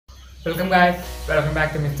Welcome guys, welcome back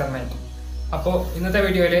to Mr. Mind. അപ്പോൾ ഇന്നത്തെ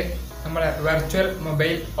വീഡിയോയിൽ നമ്മുടെ വെർച്വൽ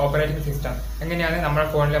മൊബൈൽ ഓപ്പറേറ്റിംഗ് സിസ്റ്റം എങ്ങനെയാണ് നമ്മുടെ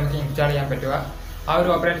ഫോണിൽ നമുക്ക് ഇൻസ്റ്റാൾ ചെയ്യാൻ പറ്റുക, ആ ഒരു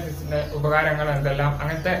ഓപ്പറേറ്റിംഗ് സിസ്റ്റത്തിൻ്റെ ഉപകാരങ്ങൾ എന്തെല്ലാം,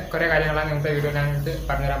 അങ്ങനത്തെ കുറേ കാര്യങ്ങളാണ് ഇന്നത്തെ വീഡിയോ ഞാൻ നിങ്ങൾക്ക്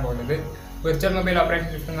പറഞ്ഞുതരാൻ പോകുന്നത്. വെർച്വൽ മൊബൈൽ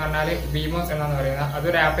ഓപ്പറേറ്റിംഗ് സിസ്റ്റം എന്ന് പറഞ്ഞാൽ Vmos എന്നാണ് പറയുന്നത്.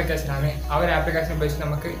 അതൊരു ആപ്ലിക്കേഷനാണ്. ആ ഒരു ആപ്ലിക്കേഷൻ ഉപയോഗിച്ച്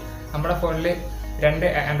നമുക്ക് നമ്മുടെ ഫോണിൽ രണ്ട്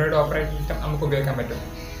ആൻഡ്രോയിഡ് ഓപ്പറേറ്റിംഗ് സിസ്റ്റം നമുക്ക് ഉപയോഗിക്കാൻ പറ്റും.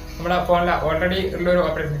 നമ്മുടെ ഫോണിൽ ഓൾറെഡി ഉള്ളൊരു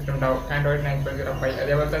ഓപ്പറേറ്റിംഗ് സിസ്റ്റം ഉണ്ടാവും, ആൻഡ്രോയിഡ് 9.05.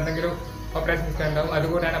 അതേപോലത്തെ എന്തെങ്കിലും ഓപ്പറേറ്റിംഗ് സിസ്റ്റം ഉണ്ടാവും,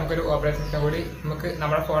 അതുകൂടാണ് നമുക്കൊരു ഓപ്പറേറ്റിംഗ് സിസ്റ്റം കൂടി നമുക്ക്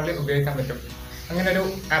നമ്മുടെ ഫോണിൽ ഉപയോഗിക്കാൻ പറ്റും. അങ്ങനെ ഒരു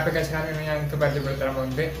ആപ്ലിക്കേഷനാണ് ഇന്ന് ഞാൻ നിങ്ങൾക്ക് പരിചയപ്പെടുത്താൻ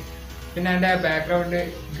പോകുന്നത്. പിന്നെ എൻ്റെ ബാക്ക്ഗ്രൗണ്ട്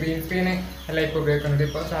ഗ്രീൻ സ്ക്രീന് അല്ല ഇപ്പോൾ ഉപയോഗിക്കുന്നത്.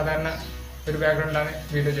 ഇപ്പോൾ സാധാരണ ഒരു ബാക്ക്ഗ്രൗണ്ടിലാണ്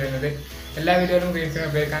വീഡിയോ ചെയ്യുന്നത്. എല്ലാ വീഡിയോയിലും ഗ്രീൻ സ്ക്രീൻ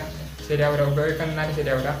ഉപയോഗിക്കാനാണ്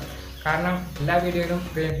ശരിയാവില്ല. കാരണം എല്ലാ വീഡിയോയിലും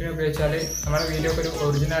ഗ്രീൻ സ്ക്രീൻ ഉപയോഗിച്ചാൽ നമ്മുടെ വീഡിയോക്ക് ഒരു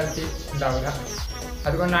ഒറിജിനാലിറ്റി ഉണ്ടാവില്ല.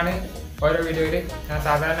 അതുകൊണ്ടാണ് ഓരോ വീഡിയോയിൽ ഞാൻ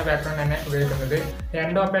സാധാരണ ബാക്ക്ഗ്രൗണ്ട് തന്നെ ഉപയോഗിക്കുന്നത്.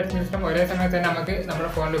 രണ്ട് ഓപ്പറേറ്റിംഗ് സിസ്റ്റം ഒരേ സമയത്ത് തന്നെ നമുക്ക് നമ്മുടെ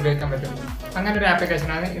ഫോണിൽ ഉപയോഗിക്കാൻ പറ്റും. അങ്ങനെ ഒരു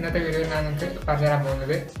ആപ്ലിക്കേഷനാണ് ഇന്നത്തെ വീഡിയോയിൽ ഞാൻ നിങ്ങൾക്ക് പറഞ്ഞുതരാൻ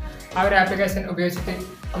പോകുന്നത്. ആ ഒരു ആപ്ലിക്കേഷൻ ഉപയോഗിച്ചിട്ട്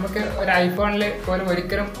നമുക്ക് ഒരു ഐഫോണിൽ പോലും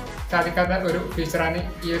ഒരിക്കലും സാധിക്കാത്ത ഒരു ഫീച്ചറാണ്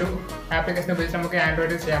ഈ ഒരു ആപ്ലിക്കേഷൻ ഉപയോഗിച്ച് നമുക്ക്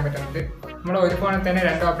ആൻഡ്രോയിഡിൽ ചെയ്യാൻ പറ്റുന്നത്. നമ്മൾ ഒരു ഫോണിൽ തന്നെ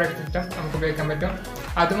രണ്ട് ഓപ്പറേറ്റിംഗ് സിസ്റ്റം നമുക്ക് ഉപയോഗിക്കാൻ പറ്റും.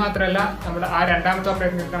 അതുമാത്രമല്ല, നമ്മുടെ ആ രണ്ടാമത്തെ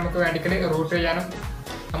ഓപ്പറേറ്റിംഗ് സിസ്റ്റം നമുക്ക് വേണമെങ്കിൽ റൂട്ട് ചെയ്യാനും.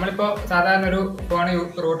 നമ്മളിപ്പോൾ സാധാരണ ഒരു ഫോൺ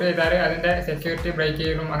റൂട്ട് ചെയ്താൽ അതിൻ്റെ സെക്യൂരിറ്റി ബ്രേക്ക്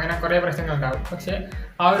ചെയ്യണം, അങ്ങനെ കുറേ പ്രശ്നങ്ങളുണ്ടാകും. പക്ഷേ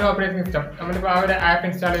ആ ഒരു ഓപ്പറേറ്റിംഗ് സിസ്റ്റം നമ്മളിപ്പോൾ ആ ഒരു ആപ്പ്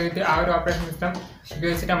ഇൻസ്റ്റാൾ ചെയ്തിട്ട് ആ ഒരു ഓപ്പറേറ്റിംഗ് സിസ്റ്റം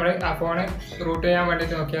ഉപയോഗിച്ചിട്ട് നമ്മൾ ആ ഫോൺ റൂട്ട് ചെയ്യാൻ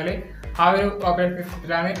വേണ്ടിയിട്ട് നോക്കിയാൽ ആ ഒരു ഓപ്പറേറ്റിംഗ്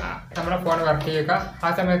സിസ്റ്റത്തിലാണ് നമ്മുടെ ഫോൺ വർക്ക് ചെയ്യുക.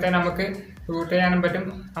 ആ സമയത്ത് നമുക്ക് റൂട്ട് ചെയ്യാനും പറ്റും.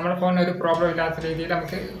 നമ്മുടെ ഫോണിന് ഒരു പ്രോബ്ലം ഇല്ലാത്ത രീതിയിൽ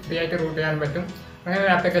നമുക്ക് ഫ്രീ ആയിട്ട് റൂട്ട് ചെയ്യാനും പറ്റും. അങ്ങനെ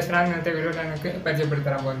ഒരു ആപ്ലിക്കേഷനാണ് ഇന്നത്തെ വീഡിയോ നിങ്ങൾക്ക്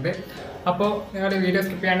പരിചയപ്പെടുത്താൻ പോകുന്നത്. അപ്പോൾ നിങ്ങൾ വീഡിയോ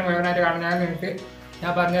സ്കിപ്പ് ചെയ്യാണ്ട് മുഴുവനായിട്ട് കാണുന്നതിനാൽ നിങ്ങൾക്ക്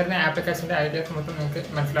ഞാൻ പറഞ്ഞു തരുന്ന ആപ്ലിക്കേഷൻ്റെ ഐഡിയാസ് മൊത്തം നിങ്ങൾക്ക്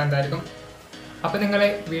മനസ്സിലാകുന്നതായിരിക്കും. അപ്പോൾ നിങ്ങൾ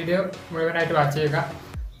വീഡിയോ മുഴുവനായിട്ട് വാച്ച് ചെയ്യുക.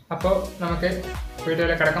 അപ്പോൾ നമുക്ക്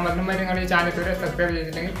വീഡിയോയിൽ കിടക്കാൻ പറ്റുമ്പോൾ നിങ്ങൾ ഈ ചാനൽ ഇതുവരെ സബ്സ്ക്രൈബ്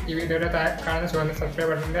ചെയ്തിട്ടുണ്ടെങ്കിൽ ഈ വീഡിയോയുടെ താഴെ കാണുന്ന ചുവന്ന സബ്സ്ക്രൈബ്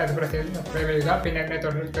ബട്ടണിൽ അത് പ്രസ് ചെയ്ത് സബ്സ്ക്രൈബ് ചെയ്യുക. പിന്നെ അതിനെ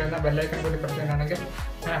തുടർന്ന് ബെല്ലൈക്കൺ കൂടി പ്രസ് ചെയ്യുകയാണെങ്കിൽ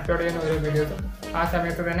ഞാൻ അപ്ലോഡ് ചെയ്യുന്ന ഓരോ വീഡിയോസും ആ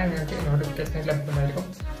സമയത്ത് തന്നെ നിങ്ങൾക്ക് നോട്ടിഫിക്കേഷൻ ലഭിക്കുന്നതായിരിക്കും.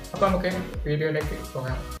 അപ്പോൾ നമുക്ക് വീഡിയോയിലേക്ക്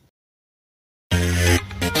പോകാം.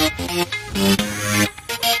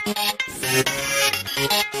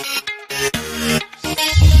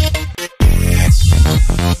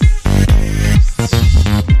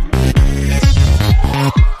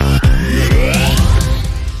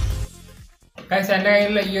 എൻ്റെ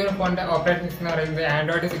കയ്യിലുള്ള ഈ ഒരു ഫോണിൻ്റെ ഓപ്പറേറ്റിംഗ് സിസ്റ്റം എന്ന് പറയുന്നത്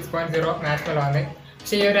ആൻഡ്രോയിഡ് 6.0 മാക്സിമം.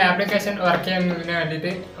 പക്ഷേ ഈ ഒരു ആപ്ലിക്കേഷൻ വർക്ക് ചെയ്യുന്നതിന്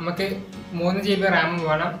വേണ്ടിയിട്ട് നമുക്ക് 3 GB റാം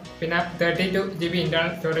വേണം. പിന്നെ 32 GB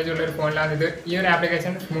ഇൻറ്റേർണൽ സ്റ്റോറേജ് ഉള്ള ഒരു ഫോണിലാണ് ഈ ഒരു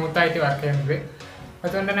ആപ്ലിക്കേഷൻ സ്മൂത്തായിട്ട് വർക്ക് ചെയ്യുന്നത്.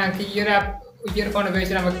 അതുകൊണ്ട് തന്നെ എനിക്ക് ഈ ഒരു ഫോൺ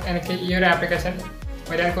ഉപയോഗിച്ച് എനിക്ക് ഈ ഒരു ആപ്ലിക്കേഷൻ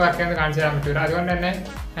ഒരാൾക്ക് വർക്ക് ചെയ്യുന്നത് കാണിച്ചു തരാൻ പറ്റില്ല. അതുകൊണ്ട് തന്നെ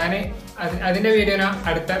ഞാൻ അതിൻ്റെ വീഡിയോ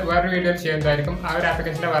വേറൊരു വീഡിയോ ചെയ്യുന്നതായിരിക്കും. ആ ഒരു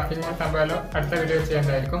ആപ്ലിക്കേഷൻ്റെ വർക്കിംഗ് സംഭവമല്ലോ അടുത്ത വീഡിയോ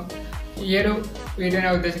ചെയ്യുന്നതായിരിക്കും. ഈ ഒരു വീഡിയോ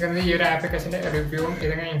ഞാൻ ഉദ്ദേശിക്കുന്നത് ഈ ഒരു ആപ്ലിക്കേഷൻ്റെ റിവ്യൂവും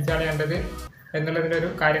ഇതെങ്ങനെ ഇൻസ്റ്റാൾ ചെയ്യേണ്ടത് എന്നുള്ളതിൻ്റെ ഒരു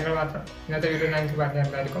കാര്യങ്ങൾ മാത്രം ഇന്നത്തെ വീഡിയോ ഞാൻ എനിക്ക് പറഞ്ഞു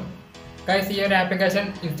തരുന്നതായിരിക്കും. ഗൈസ്, ഈ ഒരു ആപ്ലിക്കേഷൻ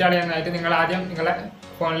ഇൻസ്റ്റാൾ ചെയ്യുന്നതായിട്ട് നിങ്ങൾ ആദ്യം നിങ്ങളുടെ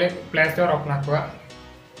ഫോണിൽ പ്ലേ സ്റ്റോർ ഓപ്പൺ ആക്കുക.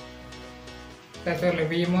 പ്ലേ സ്റ്റോറിൽ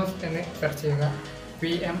Vmos എന്ന് സെർച്ച് ചെയ്യുക.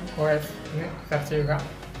 VMOS എന്ന് സെർച്ച് ചെയ്യുക.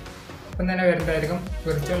 അപ്പം തന്നെ വരുന്നതായിരിക്കും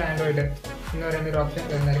വിർച്വൽ ആൻഡ്രോയിഡ് എന്ന് പറയുന്നൊരു ഓപ്ഷൻ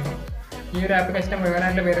വരുന്നതായിരിക്കും. ഈ ഒരു ആപ്ലിക്കേഷൻ്റെ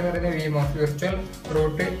മുഴുവനായിട്ട് പേര് എന്ന് പറയുന്നത് Vmos virtual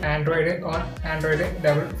root Android on Android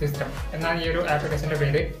double system എന്നാണ് ഈ ഒരു ആപ്ലിക്കേഷൻ്റെ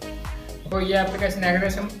പേര്. അപ്പോൾ ഈ ആപ്ലിക്കേഷൻ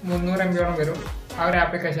ഏകദേശം 300 MB വരും. ആ ഒരു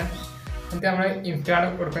ആപ്ലിക്കേഷൻ എന്നിട്ട് നമ്മൾ ഇൻസ്റ്റാൾ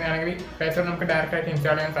കൊടുക്കുന്നതാണെങ്കിൽ പ്ലേ സ്റ്റോറിൽ നമുക്ക് ഡയറക്റ്റായിട്ട്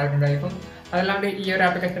ഇൻസ്റ്റാൾ ചെയ്യാൻ സാധിക്കുന്നതായിരിക്കും. അതല്ലാണ്ട് ഈ ഒരു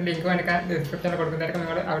ആപ്ലിക്കേഷൻ ലിങ്ക് വേണ്ടിക്കാൻ ഡിസ്ക്രിപ്ഷനിൽ കൊടുക്കുന്നതായിരിക്കും.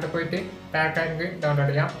 നിങ്ങൾ അവിടെ പോയിട്ട് ഡയറക്റ്റായിട്ട്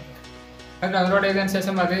ഡൗൺലോഡ് ചെയ്യാം. അത് ഡൗൺലോഡ് ചെയ്തതിന്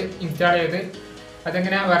ശേഷം അത് ഇൻസ്റ്റാൾ ചെയ്ത്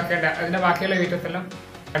അതെങ്ങനെയാണ് വർക്ക് ചെയ്യേണ്ടത് അതിൻ്റെ ബാക്കിയുള്ള വീഡിയോസ് എല്ലാം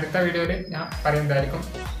അടുത്ത വീഡിയോയിൽ ഞാൻ പറയുന്നതായിരിക്കും.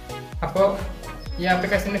 അപ്പോൾ ഈ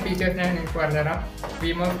ആപ്ലിക്കേഷൻ്റെ ഫീച്ചേഴ്സ് ഞാൻ നിങ്ങൾക്ക് പറഞ്ഞുതരാം.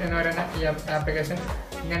 Vmos എന്ന് പറയുന്ന ഈ ആപ്ലിക്കേഷൻ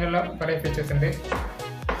ഇങ്ങനെയുള്ള കുറേ ഫീച്ചേഴ്സ് ഉണ്ട്.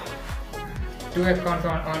 2 അക്കൗണ്ട്സ്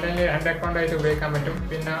ഓൺലൈനിൽ 2 അക്കൗണ്ടായിട്ട് ഉപയോഗിക്കാൻ പറ്റും.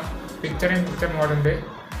 പിന്നെ പിക്ചർ ഇൻ പിക്ചർ മോഡുണ്ട്.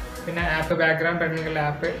 പിന്നെ ആപ്പ് ബാക്ക്ഗ്രൗണ്ട് റണ്ണിങ്ങുള്ള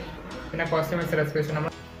ആപ്പ്. പിന്നെ കസ്റ്റമൈസ് റെസൊല്യൂഷൻ,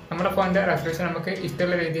 നമ്മുടെ ഫോണിൻ്റെ റെസൊല്യൂഷൻ നമുക്ക്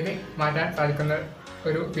ഇഷ്ടമുള്ള രീതിയിൽ മാറ്റാൻ സാധിക്കുന്ന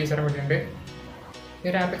ഒരു ഫീച്ചർ കൂടിയുണ്ട്. ഈ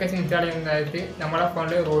ഒരു ആപ്ലിക്കേഷൻ ഇൻസ്റ്റാൾ ചെയ്യുന്നതായിട്ട് നമ്മുടെ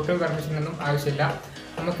ഫോണിൽ റൂട്ട് പെർമിഷനൊന്നും ആവശ്യമില്ല.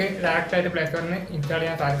 നമുക്ക് ഡയറക്റ്റായിട്ട് പ്ലേ സ്റ്റോറിൽ നിന്ന് ഇൻസ്റ്റാൾ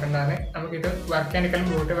ചെയ്യാൻ സാധിക്കുന്നതാണ്. നമുക്കിത് വർക്ക് ചെയ്യാനിക്കലും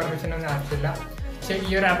റൂട്ട് പെർമിഷനൊന്നും ആവശ്യമില്ല. പക്ഷേ ഈ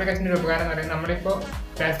ഒരു ആപ്ലിക്കേഷൻ്റെ ഒരു ഉപകാരം എന്ന് പറയുന്നത് നമ്മളിപ്പോൾ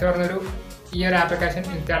പ്ലേ സ്റ്റോറിൽ നിന്നൊരു ഈ ഒരു ആപ്ലിക്കേഷൻ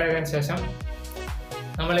ഇൻസ്റ്റാൾ ചെയ്തതിന് ശേഷം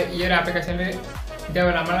നമ്മൾ ഈ ഒരു ആപ്ലിക്കേഷനിൽ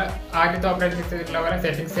ഇതേപോലെ നമ്മൾ ആദ്യത്തെ ഓപ്പറേറ്റിംഗ് സിസ്റ്റത്തിലുള്ള പോലെ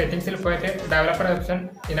സെറ്റിങ്സിൽ പോയിട്ട് ഡെവലപ്പർ ഓപ്ഷൻ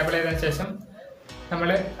ഇനേബിൾ ചെയ്തതിന് ശേഷം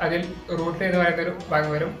നമ്മൾ അതിൽ റൂട്ട് എന്ന് പറയുന്നൊരു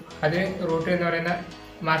ഭാഗം വരും. അതിൽ റൂട്ട് എന്ന് പറയുന്ന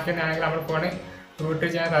മാർക്കറ്റിനാണെങ്കിൽ നമ്മൾ ഫോൺ റൂട്ട്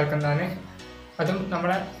ചെയ്യാൻ സാധിക്കുന്നതാണ്. അതും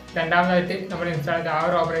നമ്മുടെ രണ്ടാമതായിട്ട് നമ്മൾ ഇൻസ്റ്റാൾ ചെയ്ത ആ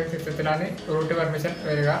ഒരു ഓപ്പറേറ്റിംഗ് സിസ്റ്റത്തിലാണ് റൂട്ട് പെർമിഷൻ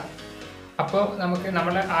വരിക. അപ്പോൾ നമുക്ക്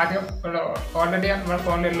നമ്മുടെ ആദ്യം ഓൾറെഡി നമ്മുടെ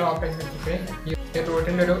ഫോണിലുള്ള ഓപ്പറേറ്റിംഗ് സിസ്റ്റത്തിൽ ഈ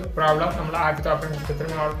റൂട്ടിൻ്റെ ഒരു പ്രോബ്ലം നമ്മൾ ആദ്യത്തെ ഓപ്പറേറ്റിംഗ് സിസ്റ്റത്തിൽ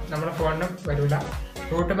നമ്മുടെ ഫോണിനും വരില്ല.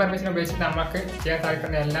 റൂട്ട് പെർമിഷൻ ഉപയോഗിച്ച് നമുക്ക് ചെയ്യാൻ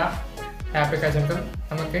സാധിക്കുന്ന എല്ലാ ആപ്ലിക്കേഷൻസും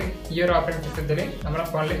നമുക്ക് ഈ ഒരു ഓപ്പറേറ്റിംഗ് സിസ്റ്റത്തിൽ നമ്മുടെ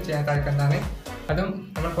ഫോണിൽ ചെയ്യാൻ സാധിക്കുന്നതാണ്. അതും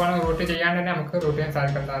നമ്മുടെ ഫോൺ റൂട്ട് ചെയ്യാണ്ട് തന്നെ നമുക്ക് റൂട്ട് ചെയ്യാൻ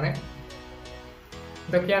സാധിക്കുന്നതാണ്.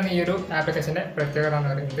 ഇതൊക്കെയാണ് ഈ ഒരു ആപ്ലിക്കേഷൻ്റെ പ്രത്യേകത എന്ന്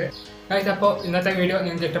പറയുന്നത്. അപ്പോൾ ഇന്നത്തെ വീഡിയോ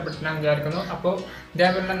നിങ്ങൾക്ക് ഇഷ്ടപ്പെട്ടിട്ടുണ്ടെന്ന് വിചാരിക്കുന്നു. അപ്പോൾ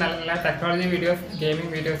ഇതേപോലുള്ള നല്ല നല്ല ടെക്നോളജി വീഡിയോസ്,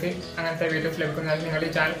 ഗെയിമിംഗ് വീഡിയോസ്, അങ്ങനത്തെ വീഡിയോസ് ലഭിക്കുന്നതിന് നിങ്ങൾ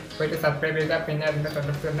ഈ ചാനൽ പോയിട്ട് സബ്സ്ക്രൈബ് ചെയ്യുക. പിന്നെ അതിൻ്റെ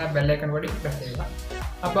തൊട്ടടുത്ത് വരുന്ന ബെല്ലൈക്കൺ കൂടി പ്രസ് ചെയ്യുക.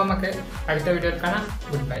 അപ്പോൾ നമുക്ക് അടുത്ത വീഡിയോയിൽ കാണാം.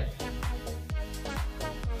 Good bye.